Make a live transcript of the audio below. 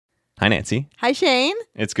Hi, Nancy. Hi, Shane.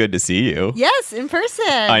 It's good to see you. Yes, in person.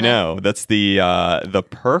 I know. That's the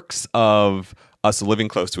perks of us living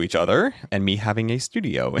close to each other and me having a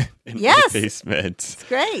studio in the basement. It's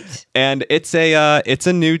great. And it's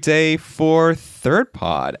a new day for Third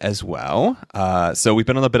Pod as well. So we've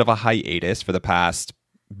been on a bit of a hiatus for the past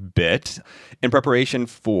bit in preparation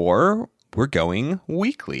for we're going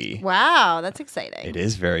weekly. Wow, that's exciting. It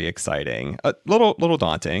is very exciting. A little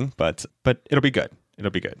daunting, but it'll be good. It'll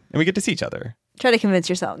be good. And we get to see each other. Try to convince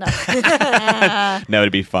yourself. No. No,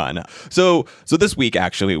 it'd be fun. So this week,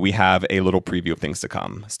 actually, we have a little preview of things to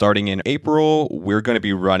come. Starting in April, we're going to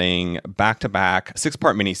be running back-to-back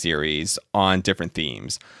 6-part miniseries on different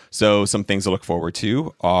themes. So some things to look forward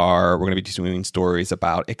to are we're going to be doing stories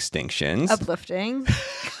about extinctions. Uplifting.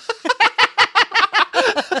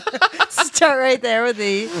 Start right there with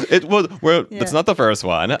the... It's not the first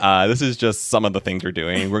one. This is just some of the things we're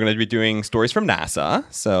doing. We're going to be doing stories from NASA,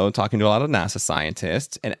 so talking to a lot of NASA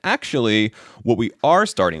scientists. And actually, what we are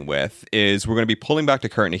starting with is we're going to be pulling back the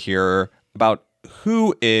curtain to hear about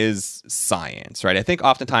who is science, right? I think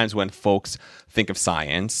oftentimes when folks think of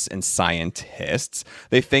science and scientists,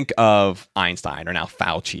 they think of Einstein or now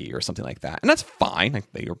Fauci or something like that. And that's fine.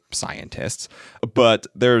 Like, they are scientists. But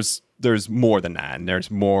there's more than that, and there's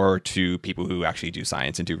more to people who actually do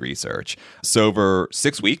science and do research. So over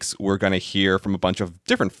 6 weeks, we're going to hear from a bunch of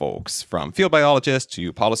different folks, from field biologists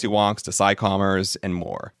to policy wonks to sci-commers and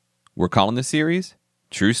more. We're calling this series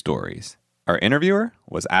True Stories. Our interviewer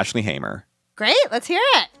was Ashely Hamer. Great, let's hear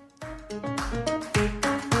it.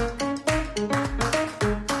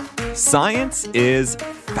 Science is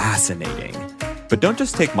fascinating, but don't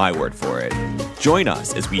just take my word for it. Join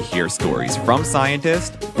us as we hear stories from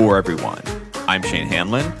scientists for everyone. I'm Shane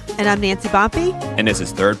Hanlon. And I'm Nancy Bompey. And this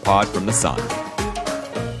is Third Pod from the Sun.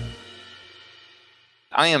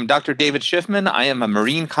 I am Dr. David Shiffman. I am a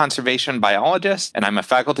marine conservation biologist, and I'm a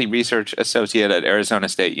faculty research associate at Arizona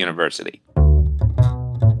State University.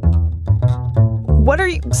 What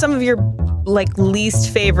are some of your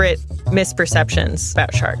least favorite misperceptions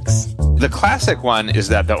about sharks? The classic one is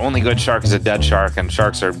that the only good shark is a dead shark, and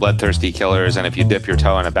sharks are bloodthirsty killers, and if you dip your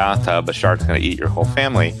toe in a bathtub, a shark's going to eat your whole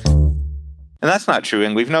family. And that's not true,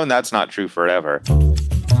 and we've known that's not true forever.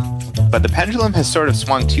 But the pendulum has sort of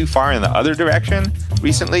swung too far in the other direction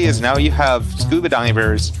recently, as now you have scuba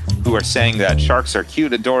divers who are saying that sharks are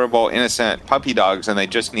cute, adorable, innocent puppy dogs, and they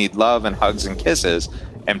just need love and hugs and kisses.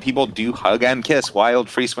 And people do hug and kiss wild,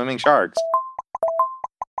 free-swimming sharks.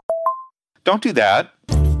 Don't do that.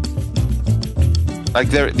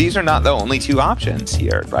 These are not the only two options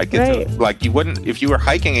here. You wouldn't, if you were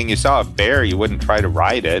hiking and you saw a bear, you wouldn't try to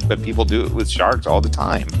ride it, but people do it with sharks all the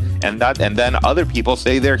time. And then other people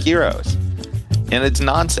say they're heroes. And it's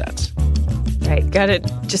nonsense. Right, gotta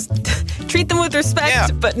just treat them with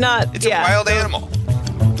respect, but not... It's a wild animal.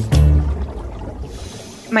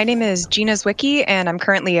 My name is Gina Zwicky, and I'm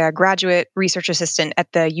currently a graduate research assistant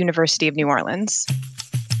at the University of New Orleans.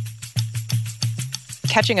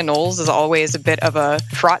 Catching anoles is always a bit of a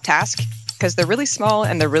fraught task because they're really small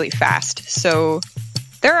and they're really fast. So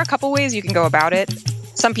there are a couple ways you can go about it.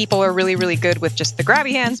 Some people are really, really good with just the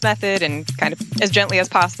grabby hands method and kind of as gently as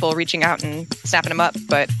possible reaching out and snapping them up.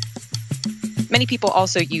 But many people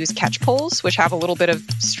also use catch poles, which have a little bit of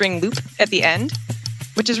string loop at the end,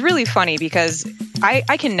 which is really funny because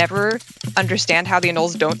I can never understand how the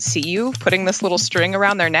anoles don't see you putting this little string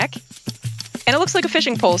around their neck. And it looks like a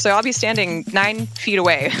fishing pole, so I'll be standing 9 feet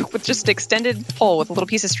away with just an extended pole with a little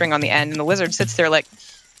piece of string on the end, and the lizard sits there like,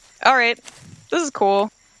 all right, this is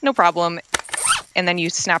cool, no problem. And then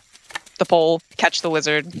you snap the pole, catch the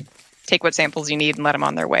lizard, take what samples you need, and let them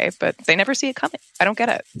on their way. But they never see it coming. I don't get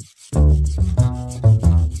it.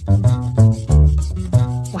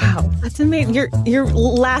 Wow, that's amazing. You're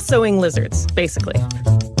lassoing lizards, basically.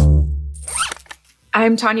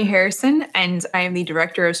 I'm Tanya Harrison, and I am the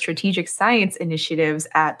Director of Strategic Science Initiatives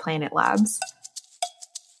at Planet Labs.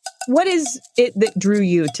 What is it that drew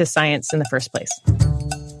you to science in the first place?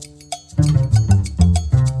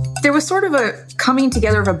 There was sort of a coming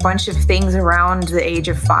together of a bunch of things around the age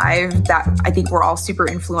of 5 that I think were all super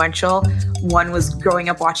influential. One was growing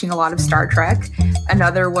up watching a lot of Star Trek.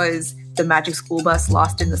 Another was the Magic School Bus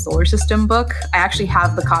Lost in the Solar System book. I actually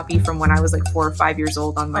have the copy from when I was 4 or 5 years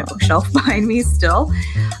old on my bookshelf behind me still.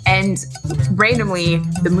 And randomly,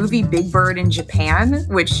 the movie Big Bird in Japan,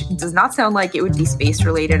 which does not sound like it would be space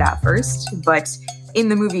related at first, but in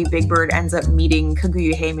the movie, Big Bird ends up meeting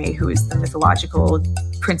Kaguya Hime, who is the mythological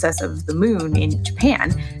princess of the moon in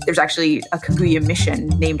Japan. There's actually a Kaguya mission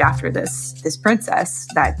named after this princess,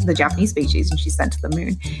 that the Japanese species, and she's sent to the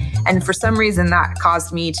moon. And for some reason, that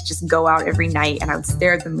caused me to just go out every night and I would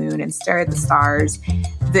stare at the moon and stare at the stars.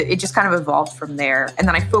 It just kind of evolved from there. And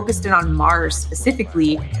then I focused in on Mars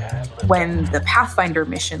specifically when the Pathfinder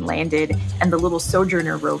mission landed and the little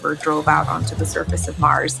Sojourner rover drove out onto the surface of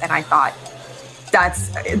Mars. And I thought,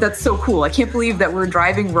 that's so cool. I can't believe that we're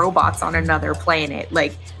driving robots on another planet.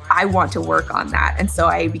 Like, I want to work on that. And so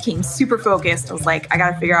I became super focused. I was like, I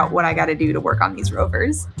got to figure out what I got to do to work on these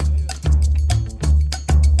rovers.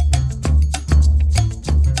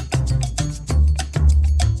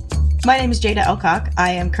 My name is Jaida Elcock.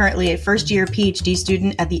 I am currently a first-year PhD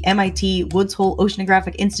student at the MIT Woods Hole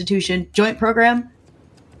Oceanographic Institution Joint Program.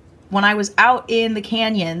 When I was out in the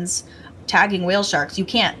canyons tagging whale sharks, you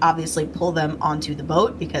can't obviously pull them onto the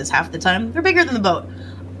boat because half the time they're bigger than the boat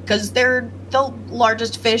because they're the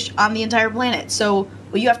largest fish on the entire planet. So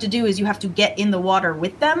what you have to do is you have to get in the water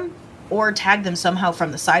with them or tag them somehow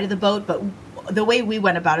from the side of the boat. But the way we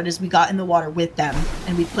went about it is we got in the water with them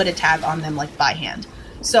and we put a tag on them like by hand.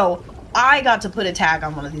 So I got to put a tag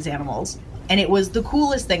on one of these animals and it was the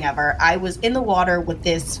coolest thing ever. I was in the water with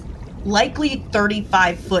this likely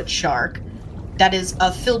 35-foot shark that is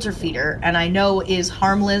a filter feeder and I know is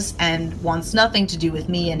harmless and wants nothing to do with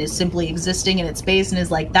me and is simply existing in its space and is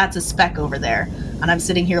like, that's a speck over there. And I'm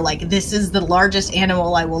sitting here like, this is the largest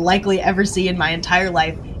animal I will likely ever see in my entire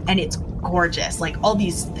life. And it's gorgeous. Like all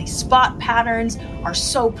these spot patterns are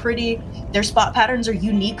so pretty. Their spot patterns are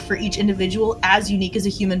unique for each individual, as unique as a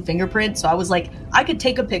human fingerprint. So I was like, I could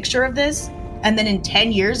take a picture of this and then in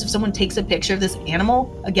 10 years, if someone takes a picture of this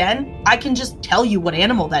animal again, I can just tell you what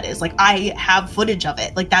animal that is. Like, I have footage of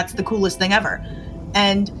it. Like, that's the coolest thing ever.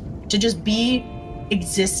 And to just be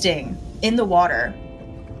existing in the water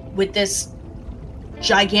with this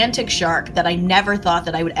gigantic shark that I never thought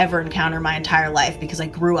that I would ever encounter my entire life because I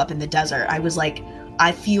grew up in the desert. I was like,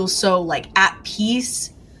 I feel so like at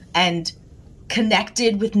peace and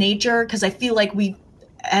connected with nature because I feel like we,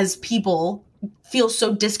 as people, feel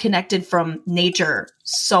so disconnected from nature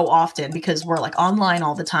so often because we're like online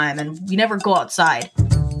all the time and we never go outside.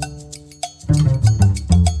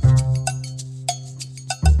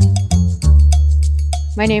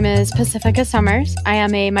 My name is Pacifica Sommers. I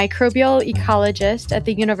am a microbial ecologist at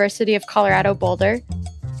the University of Colorado Boulder.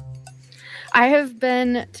 I have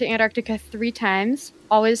been to Antarctica 3 times,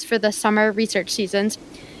 always for the summer research seasons.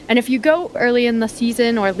 And if you go early in the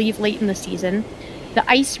season or leave late in the season, the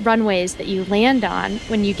ice runways that you land on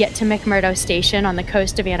when you get to McMurdo Station on the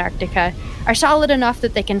coast of Antarctica are solid enough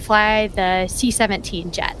that they can fly the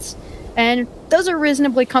C-17 jets. And those are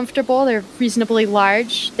reasonably comfortable. They're reasonably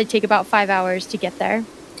large. They take about 5 hours to get there.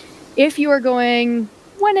 If you are going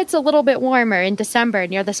when it's a little bit warmer in December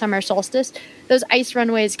near the summer solstice, those ice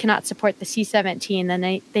runways cannot support the C-17. Then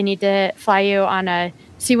they need to fly you on a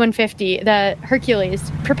C-150, the Hercules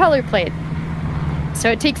propeller plane. So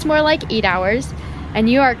it takes more like 8 hours. And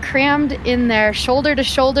you are crammed in there shoulder to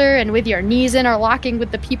shoulder and with your knees interlocking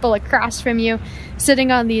with the people across from you,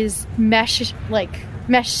 sitting on these mesh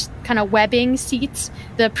kind of webbing seats.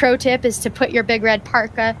 The pro tip is to put your big red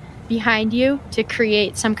parka behind you to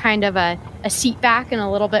create some kind of a seat back and a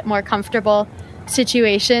little bit more comfortable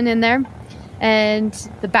situation in there. And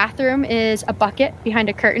the bathroom is a bucket behind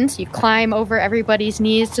a curtain. So you climb over everybody's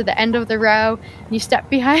knees to the end of the row and you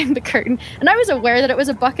step behind the curtain. And I was aware that it was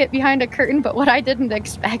a bucket behind a curtain, but what I didn't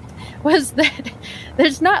expect was that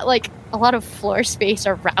there's not like a lot of floor space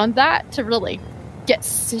around that to really get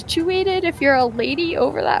situated if you're a lady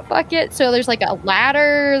over that bucket. So there's like a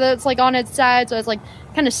ladder that's like on its side. So it's like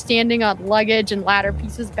kind of standing on luggage and ladder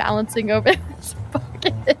pieces balancing over this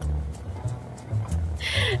bucket.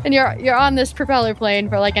 And you're on this propeller plane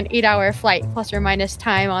for like an 8-hour flight, plus or minus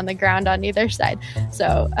time on the ground on either side.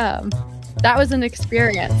 So that was an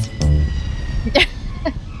experience.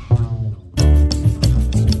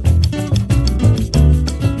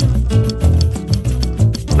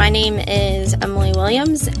 My name is Emily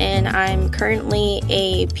Williams, and I'm currently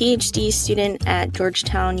a PhD student at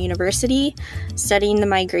Georgetown University studying the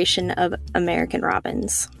migration of American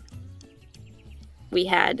robins. We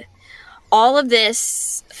had all of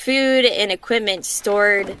this food and equipment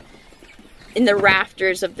stored in the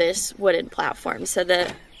rafters of this wooden platform. So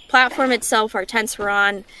the platform itself, our tents were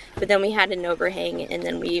on, but then we had an overhang, and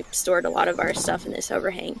then we stored a lot of our stuff in this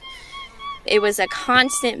overhang. It was a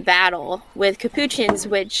constant battle with capuchins,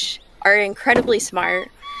 which are incredibly smart,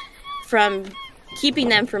 from keeping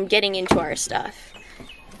them from getting into our stuff.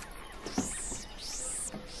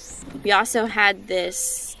 We also had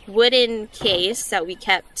this wooden case that we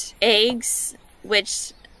kept eggs,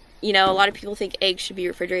 which, you know, a lot of people think eggs should be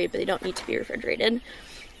refrigerated, but they don't need to be refrigerated.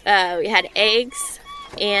 We had eggs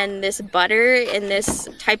and this butter and this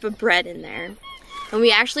type of bread in there. And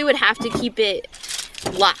we actually would have to keep it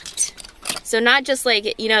locked. So not just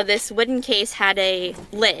like, you know, this wooden case had a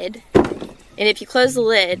lid, and if you close the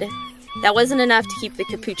lid, that wasn't enough to keep the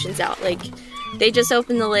capuchins out. Like, they just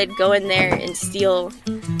open the lid, go in there, and steal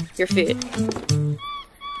your food.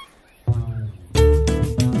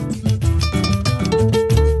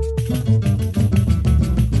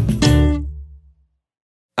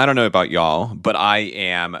 I don't know about y'all, but I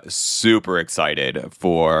am super excited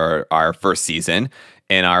for our first season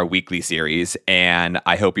in our weekly series, and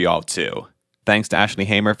I hope you all too. Thanks to Ashely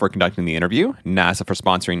Hamer for conducting the interview, NASA for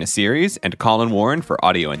sponsoring the series, and to Collin Warren for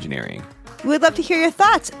audio engineering. We would love to hear your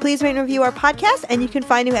thoughts. Please rate and review our podcast, and you can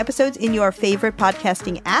find new episodes in your favorite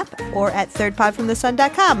podcasting app or at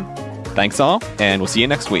thirdpodfromthesun.com. Thanks all, and we'll see you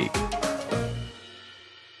next week.